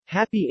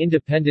Happy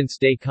Independence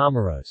Day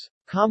Comoros.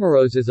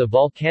 Comoros is a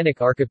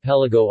volcanic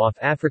archipelago off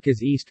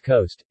Africa's east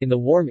coast, in the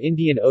warm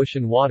Indian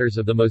Ocean waters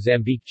of the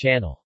Mozambique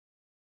Channel.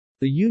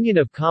 The Union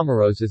of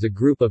Comoros is a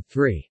group of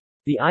three.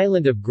 The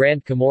island of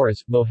Grand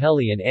Comoros,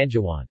 Moheli and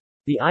Anjouan.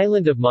 The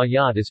island of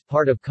Mayotte is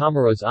part of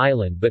Comoros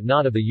Island but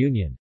not of the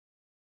Union.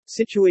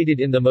 Situated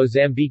in the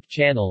Mozambique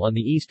Channel on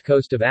the east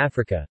coast of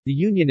Africa, the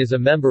Union is a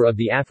member of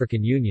the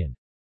African Union.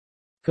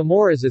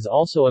 Comoros is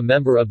also a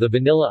member of the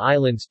Vanilla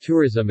Islands.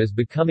 Tourism is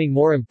becoming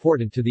more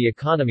important to the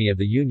economy of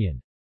the Union.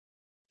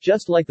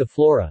 Just like the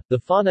flora, the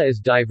fauna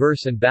is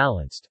diverse and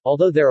balanced,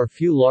 although there are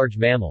few large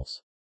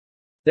mammals.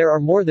 There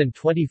are more than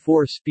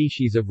 24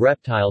 species of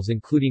reptiles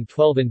including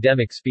 12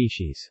 endemic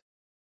species.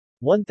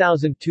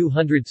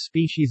 1,200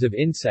 species of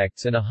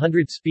insects and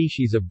 100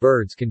 species of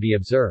birds can be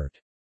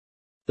observed.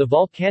 The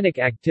volcanic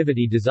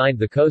activity designed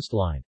the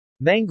coastline.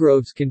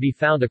 Mangroves can be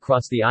found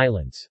across the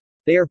islands.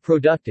 They are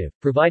productive,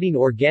 providing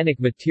organic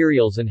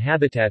materials and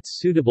habitats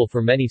suitable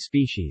for many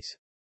species.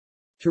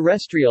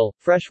 Terrestrial,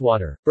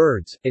 freshwater,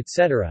 birds,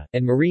 etc.,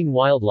 and marine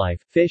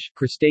wildlife, fish,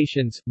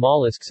 crustaceans,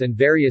 mollusks and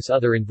various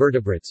other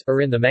invertebrates,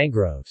 are in the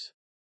mangroves.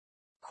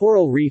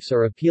 Coral reefs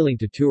are appealing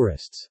to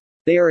tourists.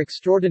 They are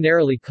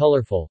extraordinarily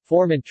colorful,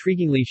 form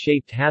intriguingly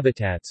shaped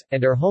habitats,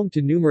 and are home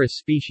to numerous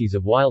species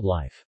of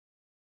wildlife.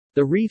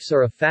 The reefs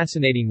are a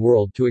fascinating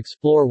world to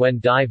explore when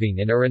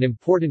diving and are an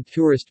important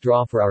tourist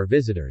draw for our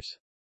visitors.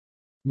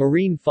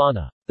 Marine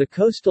fauna. The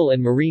coastal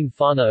and marine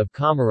fauna of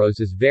Comoros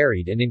is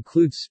varied and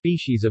includes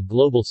species of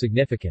global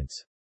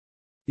significance.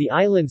 The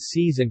island's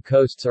seas and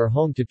coasts are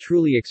home to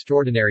truly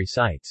extraordinary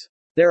sights.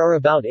 There are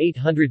about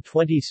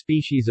 820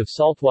 species of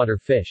saltwater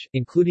fish,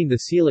 including the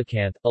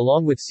coelacanth,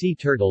 along with sea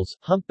turtles,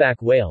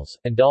 humpback whales,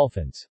 and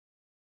dolphins.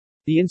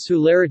 The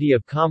insularity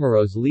of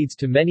Comoros leads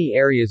to many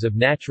areas of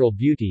natural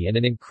beauty and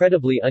an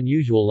incredibly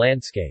unusual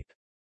landscape.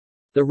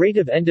 The rate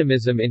of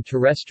endemism in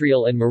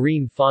terrestrial and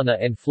marine fauna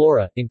and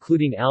flora,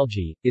 including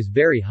algae, is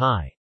very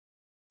high.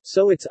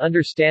 So it's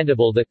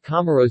understandable that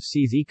Comoros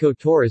sees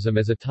ecotourism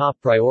as a top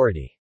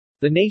priority.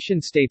 The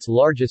nation-state's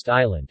largest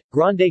island,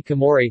 Grande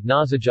Comore,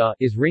 Nazaja,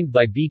 is ringed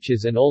by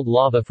beaches and old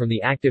lava from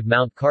the active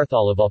Mount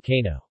Carthala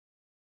volcano.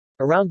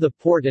 Around the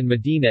port and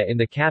Medina in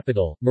the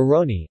capital,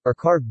 Moroni, are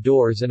carved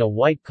doors and a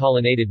white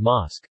colonnaded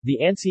mosque,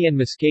 the Ancien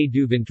Mosquée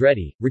du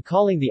Vendredi,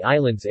 recalling the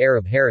island's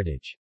Arab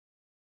heritage.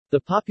 The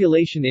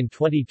population in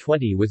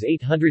 2020 was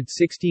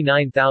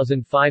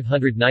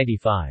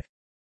 869,595.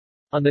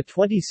 On the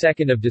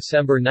 22nd of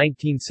December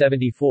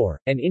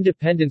 1974, an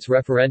independence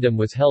referendum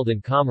was held in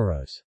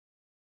Comoros.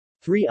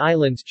 3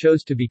 islands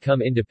chose to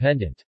become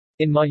independent.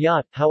 In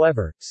Mayotte,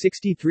 however,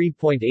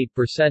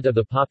 63.8% of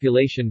the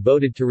population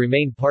voted to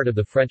remain part of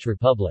the French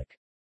Republic.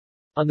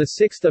 On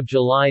 6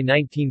 July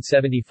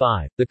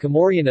 1975, the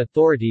Comorian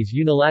authorities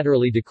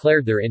unilaterally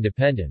declared their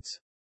independence.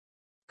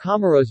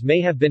 Comoros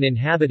may have been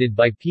inhabited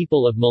by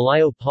people of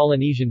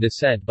Malayo-Polynesian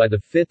descent by the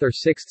 5th or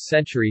 6th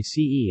century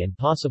CE and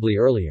possibly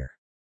earlier.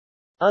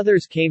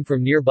 Others came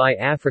from nearby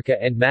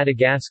Africa and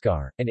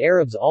Madagascar, and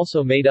Arabs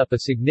also made up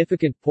a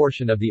significant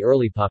portion of the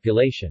early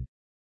population.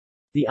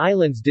 The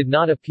islands did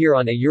not appear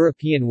on a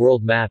European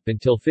world map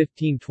until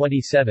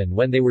 1527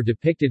 when they were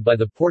depicted by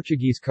the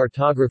Portuguese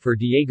cartographer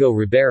Diego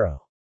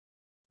Ribeiro.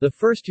 The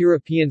first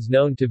Europeans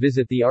known to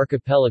visit the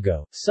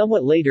archipelago,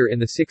 somewhat later in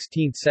the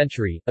 16th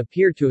century,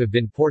 appear to have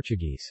been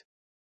Portuguese.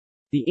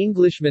 The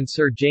Englishman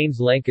Sir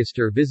James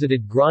Lancaster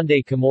visited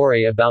Grande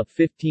Comore about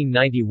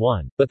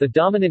 1591, but the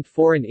dominant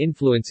foreign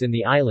influence in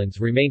the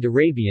islands remained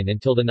Arabian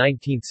until the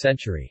 19th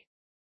century.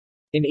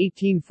 In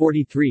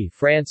 1843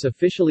 France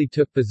officially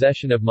took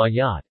possession of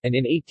Mayotte, and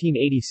in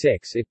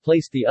 1886 it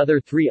placed the other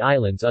 3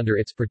 islands under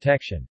its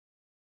protection.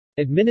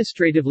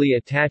 Administratively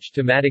attached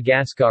to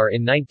Madagascar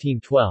in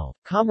 1912,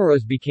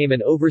 Comoros became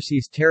an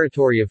overseas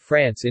territory of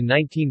France in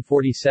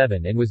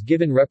 1947 and was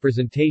given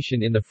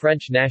representation in the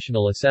French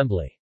National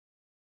Assembly.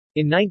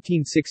 In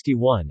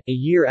 1961, a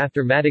year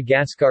after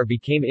Madagascar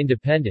became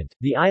independent,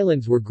 the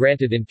islands were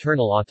granted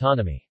internal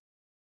autonomy.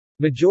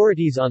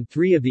 Majorities on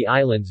 3 of the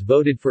islands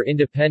voted for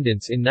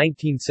independence in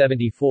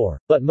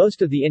 1974, but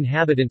most of the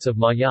inhabitants of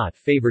Mayotte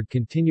favored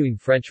continuing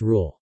French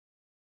rule.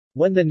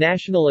 When the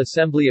National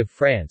Assembly of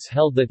France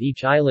held that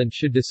each island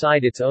should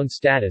decide its own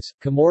status,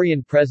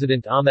 Comorian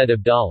President Ahmed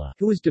Abdallah,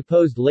 who was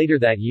deposed later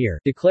that year,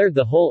 declared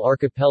the whole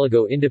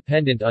archipelago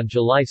independent on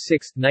July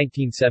 6,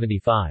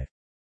 1975.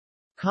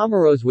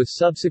 Comoros was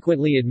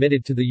subsequently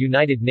admitted to the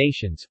United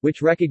Nations,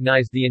 which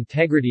recognized the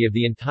integrity of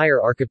the entire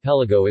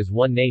archipelago as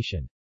one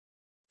nation.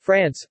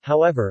 France,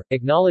 however,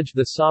 acknowledged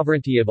the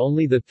sovereignty of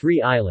only the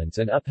 3 islands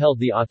and upheld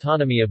the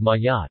autonomy of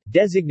Mayotte,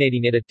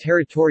 designating it a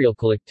territorial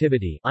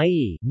collectivity,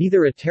 i.e.,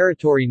 neither a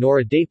territory nor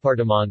a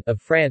département,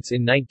 of France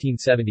in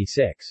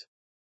 1976.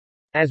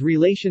 As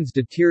relations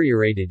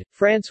deteriorated,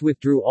 France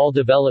withdrew all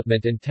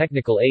development and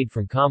technical aid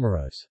from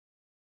Comoros.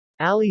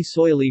 Ali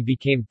Soili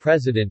became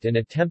president and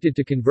attempted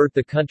to convert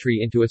the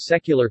country into a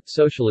secular,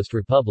 socialist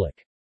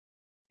republic.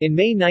 In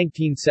May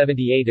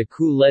 1978 a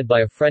coup led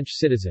by a French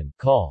citizen,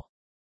 Col.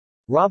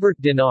 Robert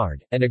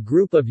Dinard, and a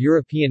group of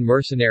European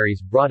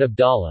mercenaries brought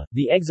Abdallah,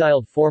 the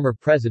exiled former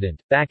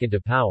president, back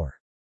into power.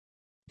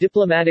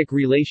 Diplomatic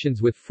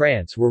relations with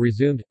France were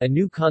resumed, a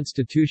new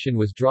constitution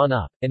was drawn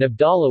up, and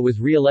Abdallah was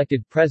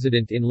re-elected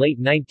president in late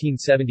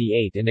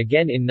 1978 and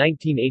again in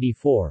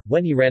 1984,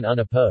 when he ran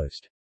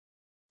unopposed.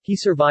 He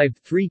survived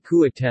 3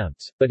 coup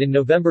attempts, but in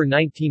November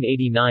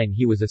 1989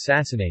 he was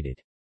assassinated.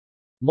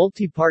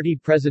 Multi-party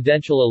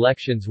presidential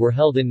elections were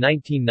held in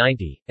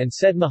 1990, and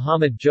Said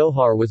Mohammad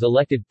Johar was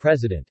elected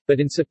president,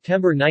 but in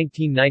September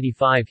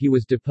 1995 he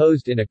was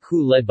deposed in a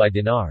coup led by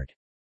Dinard.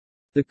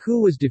 The coup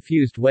was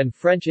diffused when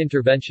French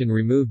intervention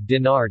removed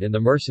Dinard and the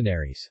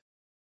mercenaries.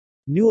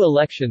 New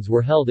elections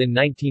were held in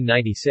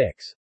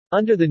 1996.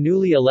 Under the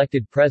newly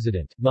elected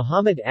president,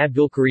 Mohammad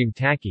Abdulkarim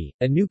Taki,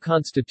 a new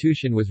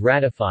constitution was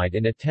ratified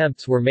and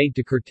attempts were made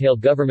to curtail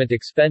government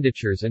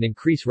expenditures and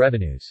increase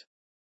revenues.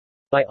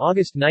 By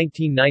August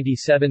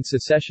 1997,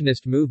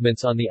 secessionist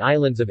movements on the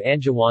islands of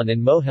Anjouan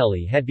and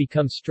Moheli had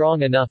become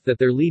strong enough that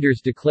their leaders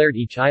declared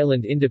each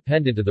island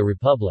independent of the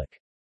republic.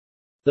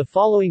 The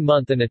following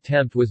month an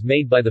attempt was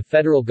made by the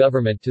federal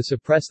government to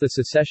suppress the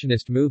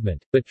secessionist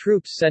movement, but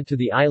troops sent to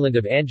the island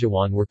of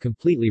Anjouan were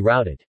completely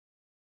routed.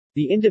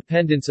 The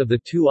independence of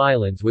the 2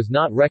 islands was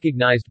not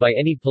recognized by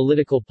any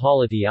political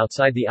polity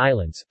outside the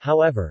islands,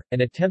 however, and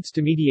attempts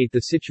to mediate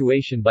the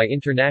situation by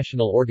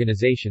international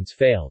organizations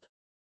failed.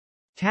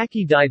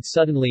 Taki died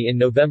suddenly in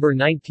November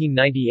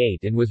 1998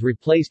 and was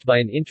replaced by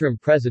an interim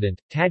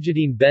president,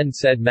 Tajuddin Ben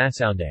Said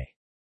Massoundeh.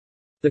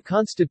 The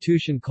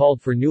constitution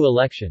called for new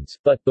elections,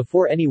 but,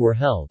 before any were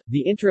held,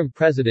 the interim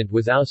president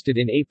was ousted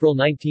in April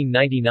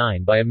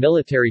 1999 by a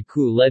military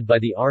coup led by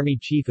the Army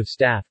Chief of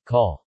Staff,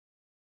 Col.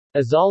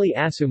 Azali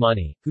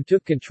Assoumani, who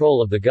took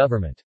control of the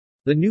government.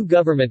 The new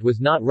government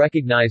was not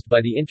recognized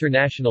by the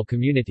international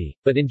community,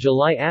 but in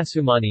July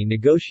Assoumani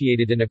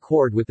negotiated an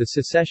accord with the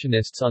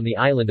secessionists on the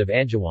island of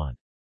Anjouan.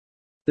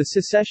 The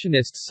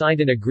secessionists signed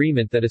an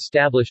agreement that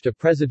established a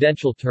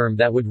presidential term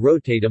that would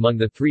rotate among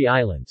the 3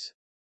 islands.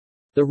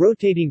 The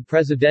rotating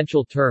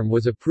presidential term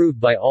was approved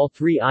by all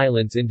 3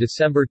 islands in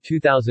December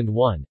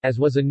 2001, as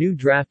was a new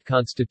draft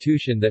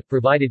constitution that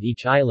provided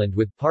each island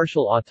with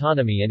partial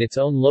autonomy and its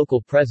own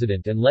local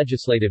president and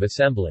legislative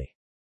assembly.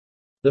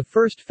 The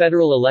first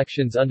federal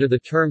elections under the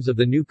terms of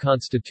the new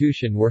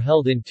constitution were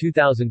held in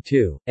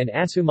 2002, and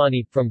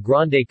Assoumani, from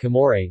Grande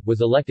Comore,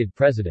 was elected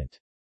president.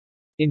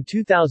 In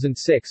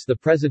 2006 the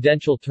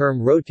presidential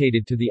term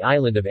rotated to the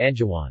island of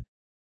Anjouan.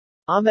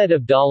 Ahmed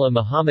Abdallah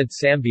Muhammad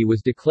Sambi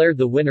was declared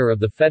the winner of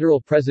the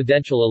federal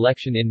presidential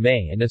election in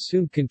May and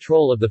assumed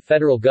control of the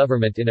federal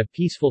government in a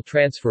peaceful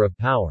transfer of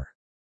power.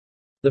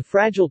 The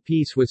fragile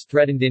peace was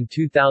threatened in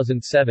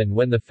 2007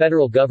 when the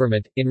federal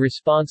government, in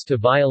response to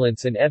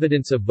violence and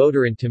evidence of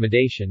voter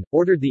intimidation,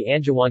 ordered the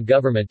Anjouan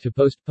government to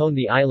postpone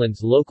the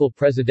island's local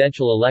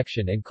presidential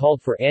election and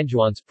called for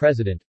Anjouan's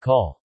president,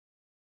 Col.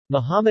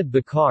 Muhammad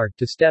Bakar,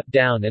 to step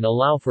down and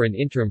allow for an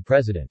interim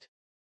president.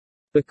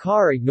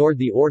 Bakar ignored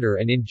the order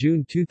and in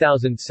June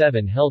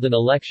 2007 held an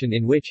election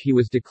in which he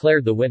was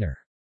declared the winner.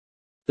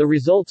 The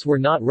results were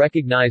not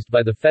recognized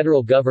by the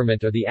federal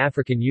government or the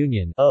African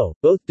Union,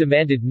 both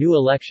demanded new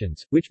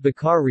elections, which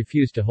Bakar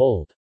refused to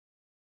hold.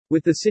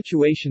 With the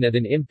situation at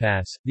an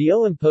impasse, the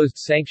O imposed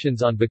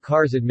sanctions on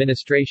Bakar's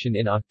administration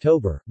in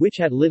October, which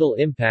had little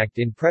impact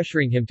in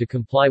pressuring him to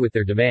comply with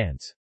their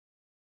demands.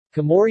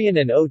 Comorian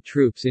and O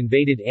troops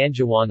invaded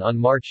Anjouan on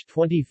March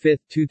 25,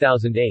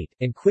 2008,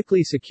 and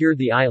quickly secured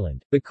the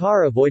island.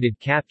 Bakar avoided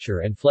capture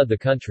and fled the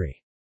country.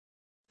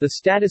 The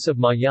status of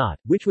Mayotte,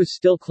 which was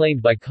still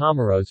claimed by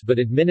Comoros but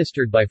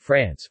administered by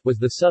France, was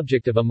the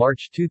subject of a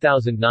March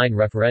 2009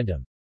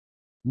 referendum.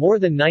 More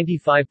than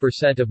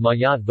 95% of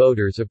Mayotte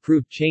voters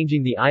approved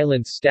changing the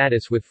island's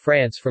status with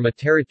France from a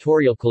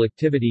territorial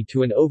collectivity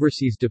to an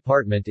overseas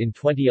department in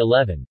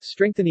 2011,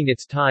 strengthening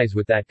its ties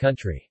with that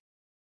country.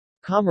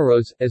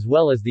 Comoros, as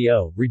well as the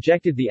O,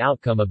 rejected the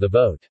outcome of the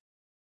vote.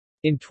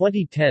 In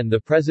 2010 the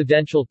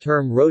presidential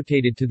term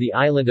rotated to the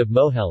island of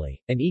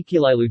Moheli, and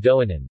Ikililu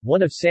Doanan,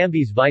 one of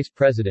Sambi's vice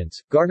presidents,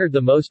 garnered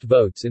the most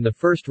votes in the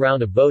first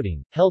round of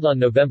voting, held on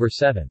November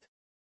 7.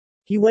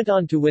 He went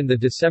on to win the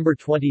December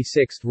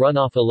 26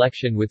 runoff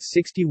election with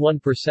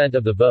 61%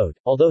 of the vote,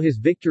 although his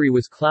victory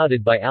was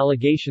clouded by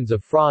allegations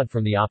of fraud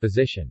from the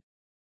opposition.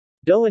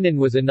 Doanan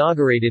was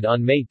inaugurated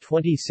on May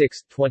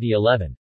 26, 2011.